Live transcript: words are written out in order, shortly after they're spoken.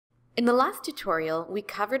In the last tutorial, we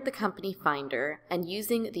covered the company finder and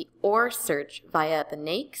using the OR search via the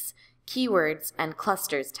NAICS, Keywords, and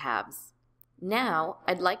Clusters tabs. Now,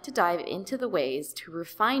 I'd like to dive into the ways to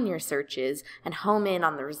refine your searches and home in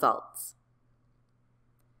on the results.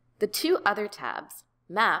 The two other tabs,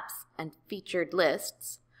 Maps and Featured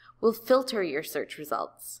Lists, will filter your search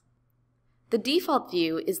results. The default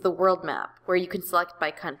view is the world map, where you can select by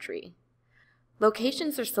country.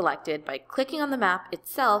 Locations are selected by clicking on the map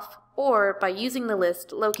itself or by using the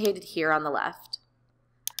list located here on the left.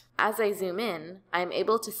 As I zoom in, I am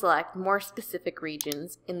able to select more specific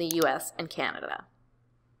regions in the US and Canada.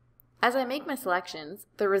 As I make my selections,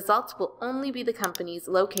 the results will only be the companies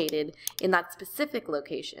located in that specific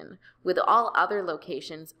location, with all other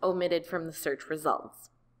locations omitted from the search results.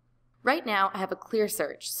 Right now, I have a clear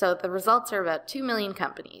search, so the results are about 2 million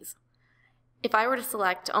companies. If I were to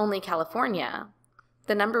select only California,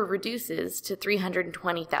 the number reduces to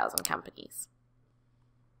 320,000 companies.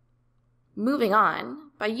 Moving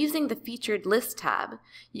on, by using the Featured List tab,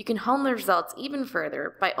 you can hone the results even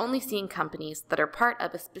further by only seeing companies that are part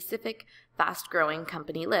of a specific fast-growing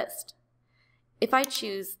company list. If I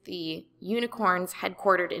choose the unicorns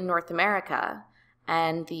headquartered in North America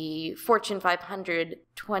and the Fortune 500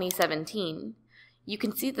 2017, you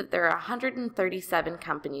can see that there are 137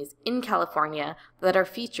 companies in California that are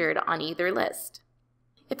featured on either list.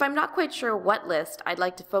 If I'm not quite sure what list I'd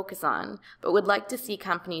like to focus on, but would like to see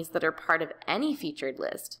companies that are part of any featured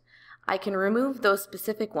list, I can remove those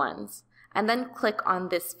specific ones and then click on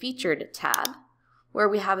this Featured tab, where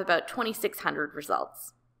we have about 2,600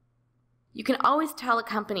 results. You can always tell a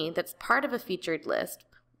company that's part of a featured list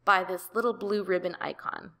by this little blue ribbon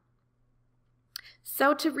icon.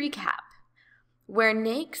 So to recap, where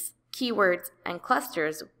NAICS, Keywords, and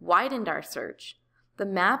Clusters widened our search, the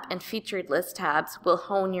Map and Featured List tabs will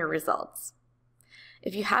hone your results.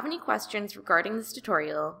 If you have any questions regarding this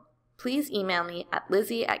tutorial, please email me at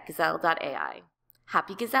lizzie@gazelle.ai.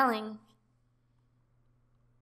 Happy gazelling!